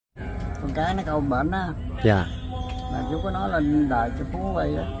con cái nó câu bệnh á. Dạ. Là chú có nói lên đài cho Phú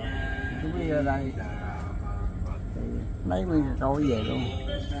Vy á, chú đi ra đây thì lấy nguyên câu về luôn.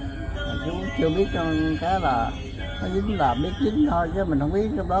 Mà chú chưa biết con cá là nó dính là biết dính thôi chứ mình không biết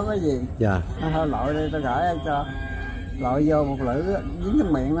trong đó có gì. Dạ. Nó thôi lội đây tao gửi cho, lội vô một lưỡi dính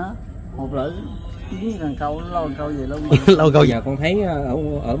trong miệng nó, một lưỡi dính cần câu, nó lâu câu gì luôn. Lâu câu giờ con thấy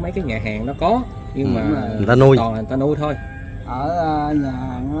ở mấy cái nhà hàng nó có, nhưng mà người ta nuôi, toàn là người ta nuôi thôi. Ở nhà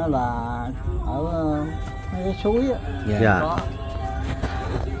hàng đó là ở mấy cái suối á. Dạ. Có.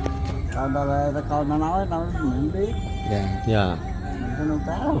 Còn ta coi nó nói mình biết. Dạ. Dạ. Mình có nuôi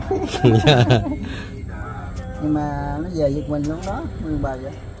cá đâu. Dạ. Nhưng mà nó về giật mình luôn đó, nguyên bầy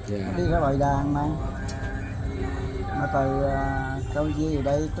vậy. Dạ. Nó đi cái bầy đàn mà từ Campuchia về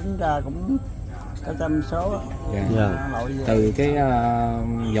đây tính ra cũng cả trăm số. Dạ. Dạ. Từ cái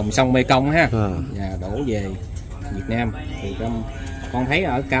dòng sông Mekong ha. Dạ. Đổ về Việt Nam thì con thấy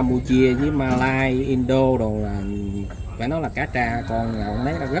ở Campuchia với Malai, Indo đồ là phải nói là cá tra con nào con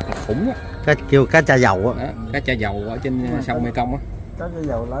thấy là rất là khủng á. Kêu cá tra dầu á. Cá tra dầu ở trên sông Mekong á. Có cái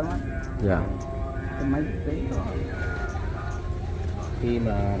dầu lớn á. Dạ. Mấy ký rồi. Khi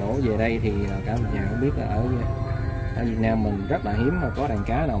mà đổ về đây thì cả một nhà cũng biết là ở Việt Nam mình rất là hiếm mà có đàn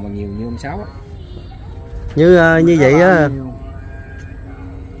cá nào mà nhiều như ông Sáu á. Như vậy á.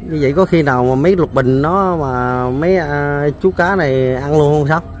 Như vậy có khi nào mà mấy lục bình nó mà mấy chú cá này ăn luôn không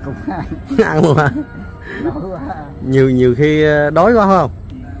Sáu? Cũng Ăn luôn hả? Nhiều khi đói quá phải không?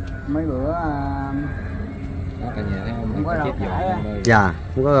 Mấy bữa Đó cả nhà thấy không? không có rau cải á. Dạ,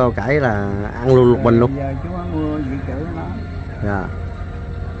 không có rau cải là ăn luôn lục bình luôn. Giờ chú mua dự trữ nó. Dạ.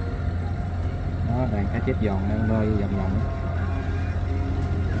 Đó, đàn cá chép giòn đang bơi vòng vòng.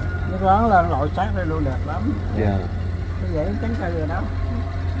 Nước lớn lên lội sát đây luôn đẹp lắm. Dạ. Cái vậy tránh cây rồi đó.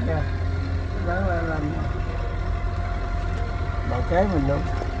 Kìa. Lớn lên bò kế mình luôn.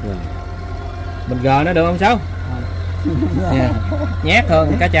 Dạ. Mình gờ nó được không Sáu? Yeah. Nhát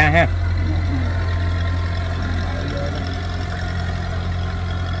hơn cá cha ha.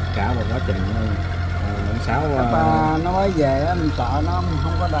 Cả một quá trình ông Sáu nó mới về á, mình sợ nó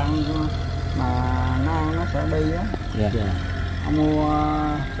không có đăng mà nó ăn nó sẽ đi á. Dạ. Ông mua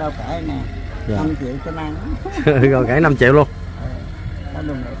rau cải nè. Dạ. 5 triệu cho ăn. Rau cải 5 triệu luôn. Nó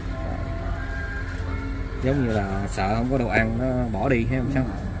đúng được. Giống như là sợ không có đồ ăn nó bỏ đi hay không sao?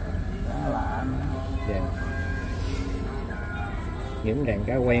 Đó là Dạ. Những đàn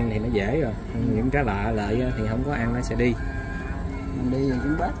cá quen thì nó dễ rồi, những cá lạ lợi thì không có ăn nó sẽ đi. mình đi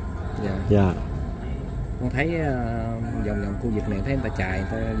chúng bắt. Dạ. Dạ. Con thấy vòng vòng khu vực này thấy người ta chài, người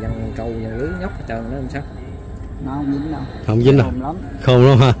ta văng câu văng lưới nhóc hết trơn đó không sao? Nó không dính đâu. Không dính đâu. Lắm. Không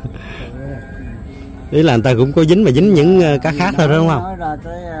luôn hả? Ý là người ta cũng có dính mà dính những cá khác thôi đó đúng không? Nói ra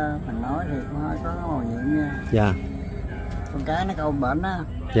cái mình nói thì cũng hơi có màu nhiệm nha. Dạ. Con cá nó câu bệnh á.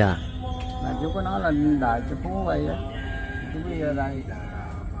 Dạ. Là chú có nói lên đài cho Phú Vy á, chú đi ra đây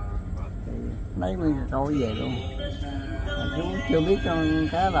thì lấy nguyên câu về luôn. Mà chú chưa biết con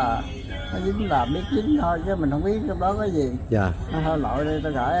cá là nó dính là biết dính thôi chứ mình không biết trong đó có gì. Dạ. Nó thôi lội đây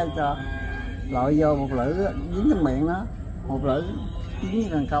tao gửi cho, lội vô một lưỡi dính trong miệng nó, một lưỡi dính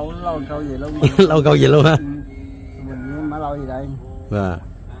cần câu, nó lâu câu gì luôn. Lâu câu gì luôn hả? Mình mã lâu gì đây? Dạ.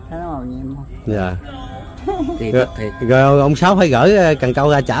 Thấy nó màu nhiệm không? Dạ. Thiệt. Rồi ông Sáu phải gửi cần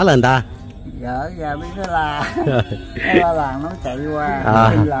câu ra trả lên người ta. Gỡ ra biết nó la. Nó la làng nó chạy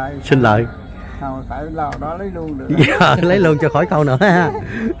qua xin lợi. Xin lợi. Không phải lo đó lấy luôn được. Dạ, lấy luôn cho khỏi câu nữa ha.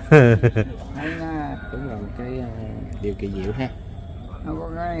 Đúng là một cái điều kỳ diệu ha. Nó có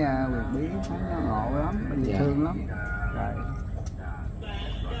cái quyền bí thấy nó ngộ lắm, mình Dạ. thương lắm. Rồi.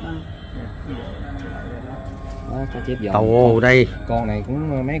 Đó, cá chép giòn. Ồ đây. Con này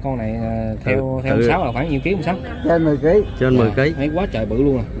cũng mấy con này theo ông Sáu là khoảng nhiêu ký ông Sáu? Trên 10 kg. Trên 10 kg. Thấy quá trời bự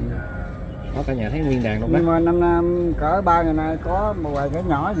luôn à. Đó cả nhà thấy nguyên đàn luôn đó. Nhưng mà năm cỡ 3 ngày nay có một vài cái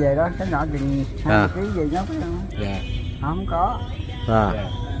nhỏ về đó, cái nhỏ chừng 2 kg gì nhóc đó. Dạ. Không có. À. Dạ.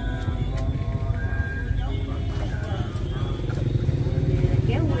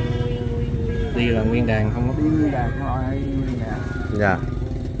 Đi là nguyên đàn không có. Đi nguyên đàn thôi, nguyên đàn. Dạ.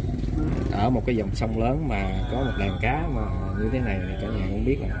 Ở một cái dòng sông lớn mà có một đàn cá mà như thế này thì cả nhà cũng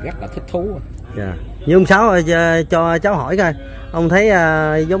biết là rất là thích thú. Dạ. Như ông Sáu cho cháu hỏi coi, ông thấy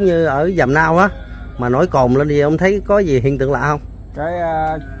giống như ở Dầm Nao á mà nổi cồn lên thì ông thấy có gì hiện tượng lạ không? Cái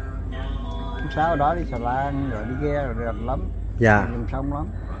sau đó đi xà lan rồi đi ghe rồi rành lắm. Dạ. Dòng sông lắm.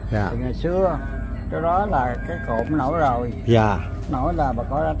 Dạ. Thì ngày xưa cái đó là cái cồn nổi rồi. Dạ. Nổi là bà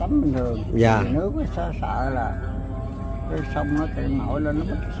có ra tắm bình thường. Dạ. Thì nước sợ là cái sông nó tự nổi lên nó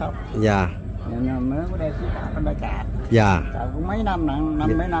mất cái sông. Dạ. Nên mới có đeo xí cạp nó đã cạp. Dạ. Cạp cũng mấy năm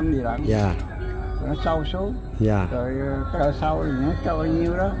nặng, mấy năm gì lận. Dạ. Rồi nó sâu xuống. Dạ. Rồi cái độ sâu thì nó cho bao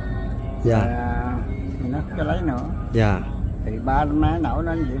nhiêu đó. Dạ. Nó cho lấy nữa. Dạ. Thì ba năm nay nổi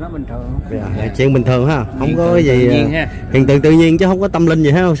nên chuyện nó bình thường. Dạ. Chuyện bình thường ha, không có cái gì hiện tượng tự nhiên chứ không có tâm linh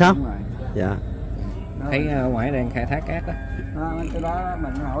gì hết không sao? Dạ. Thấy ngoài đang khai thác cát đó. Cái đó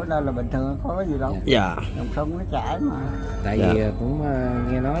mình hỏi lên là bình thường, có cái gì đâu. Dạ. Dòng sông nó chảy mà. Tại vì cũng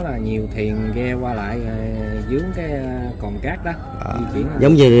nghe nói là nhiều thuyền ghe qua lại dướng cái cồn cát đó. Di chuyển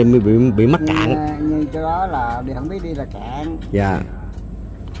giống như bị mắc cạn. Như chỗ đó là không biết đi là cạn. Dạ.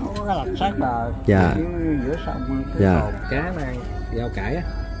 Không có cái lạch sát bờ. Dạ. Giữa sông cái dạ. cồn cá đang rau cải á.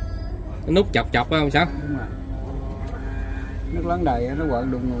 Cái nút chọc chọc đó không sao? Đúng rồi. Nước lớn đầy nó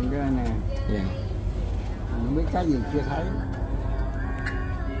quợn đùng đùng cái nè. Dạ. Không biết cái gì chưa thấy.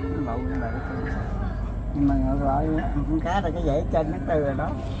 Nó như vậy. Nhưng mà ngược lại con cá là cái dãy trên nó từ rồi đó.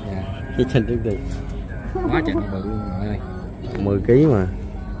 Dạ. Cái trên trên từ. Quá trời bự luôn mọi ơi. 10 kg mà.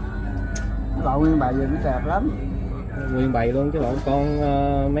 Cái lậu nguyên bầy giờ nó đẹp lắm. Nguyên bầy luôn chứ lộn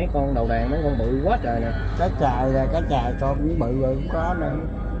con mấy con đầu đàn mấy con bự quá trời nè. Cá chài con cũng bự cũng có nữa.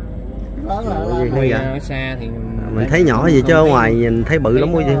 Đó là ở xa thì mình thấy nhỏ gì chứ ở ngoài nhìn thấy bự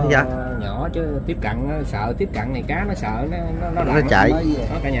lắm quá chứ dạ. Nhỏ chứ tiếp cận sợ tiếp cận này cá nó sợ nó chạy.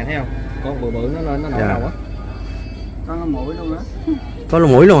 Đó cả nhà thấy không? Con bự nó lên nó nổi đầu á. Con nó mũi luôn đó. Có lỗ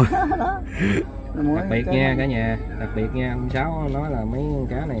mũi luôn. Đặc biệt nha cả nhà, đặc biệt nha, ông Sáu nói là mấy con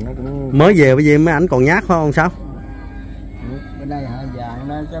cá này nó cũng mới về bởi vì mấy ảnh còn nhát phải không Sáu? Bên đây hơi vàng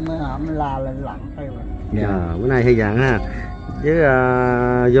đó chứ mới hổm la lên lặn theo rồi. Dạ, bữa nay hơi vàng ha. Chứ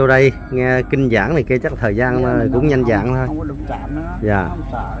vô đây nghe kinh giảng này kia chắc thời gian cũng nhanh dạng thôi. Không có đụng chạm nữa. Dạ. Không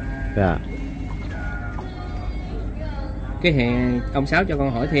sợ. Dạ. Cái hè ông Sáu cho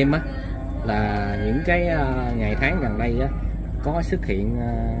con hỏi thêm á là những cái ngày tháng gần đây á có xuất hiện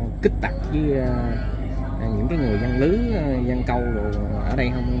kích tặc với những cái người dân lưới dân câu rồi ở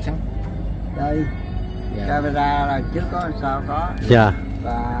đây không ông Sáu? Đây. Dạ. Camera là trước có sao có. Dạ.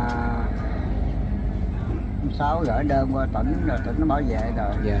 Và ông Sáu gửi đơn qua tỉnh rồi tỉnh nó bảo vệ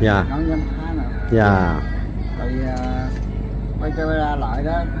rồi. Dạ. Dạ. Nó dám phá nữa. Dạ. Thì quay camera lại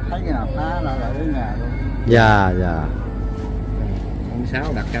đó thấy người nào phá lại đến nhà luôn. Dạ. Dạ. Ông Sáu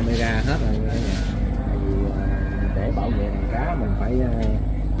đặt camera hết rồi cả nhà. Tại vì để bảo vệ đàn cá mình phải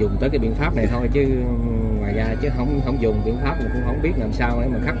dùng tới cái biện pháp này thôi chứ ngoài ra chứ không dùng biện pháp mình cũng không biết làm sao để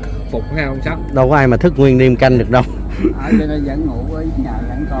mình khắc phục ha ông Sáu. Đâu có ai mà thức nguyên đêm canh được đâu. Ở trên đây vẫn ngủ ở nhà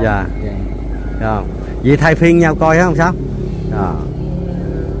vẫn con. Dạ. Dạ. Vậy thay phiên nhau coi hả ông Sáu? Dạ.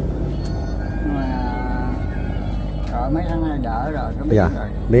 Mà rồi mấy tháng nay đỡ rồi nó biết dạ. rồi.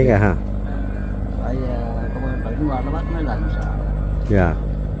 Biết rồi ha. Tại công an tỉnh qua nó bắt mấy lần sợ. Dạ.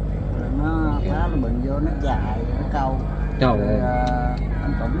 Rồi nó phá nó bừng vô nó dài nó câu. Trời Rồi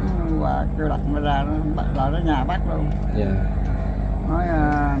anh Tũng qua kêu đặt nó ra nó bắt lại nó nhà bắt luôn. Dạ. Nói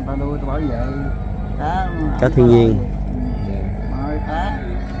người ta đuôi tôi bảo vệ cá thiên nhiên. Nói phá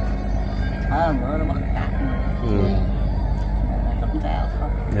nữa nó bắt cạp nữa. Cảnh cáo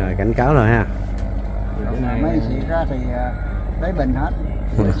Rồi cảnh cáo rồi ha. mấy xịt ra thì lấy bình hết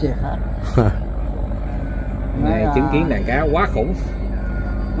xịt hết. Này chứng kiến đàn cá quá khủng.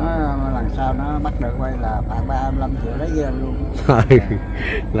 Nó lần sau nó bắt được quay là phạt 35 triệu lấy ghe luôn.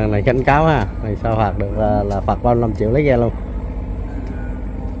 Lần này cảnh cáo ha, lần sau phạt được là phạt 35 triệu lấy ghe luôn.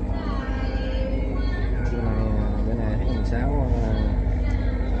 Bữa nay thấy ông Sáu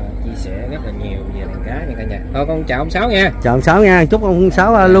chia sẻ rất là nhiều về đàn cá nha cả nhà. Thôi con chào ông Sáu nha. Chào ông Sáu nha, chúc ông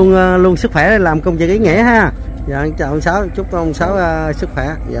Sáu luôn sức khỏe để làm công việc ý nghĩa ha. Dạ chào ông Sáu, chúc ông Sáu sức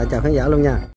khỏe. Dạ chào khán giả luôn nha.